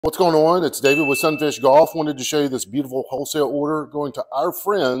What's going on? It's David with Sunfish Golf. Wanted to show you this beautiful wholesale order going to our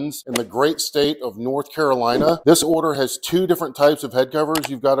friends in the great state of North Carolina. This order has two different types of head covers.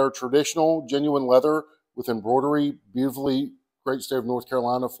 You've got our traditional genuine leather with embroidery, beautifully great state of North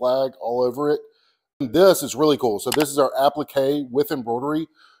Carolina flag all over it. And this is really cool. So this is our applique with embroidery.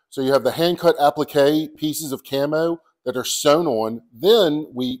 So you have the hand cut applique pieces of camo that are sewn on. Then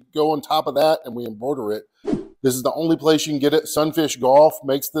we go on top of that and we embroider it. This is the only place you can get it. Sunfish Golf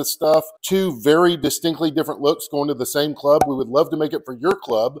makes this stuff. Two very distinctly different looks going to the same club. We would love to make it for your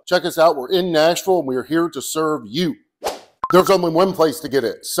club. Check us out. We're in Nashville and we're here to serve you. There's only one place to get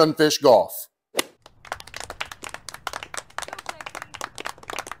it, Sunfish Golf.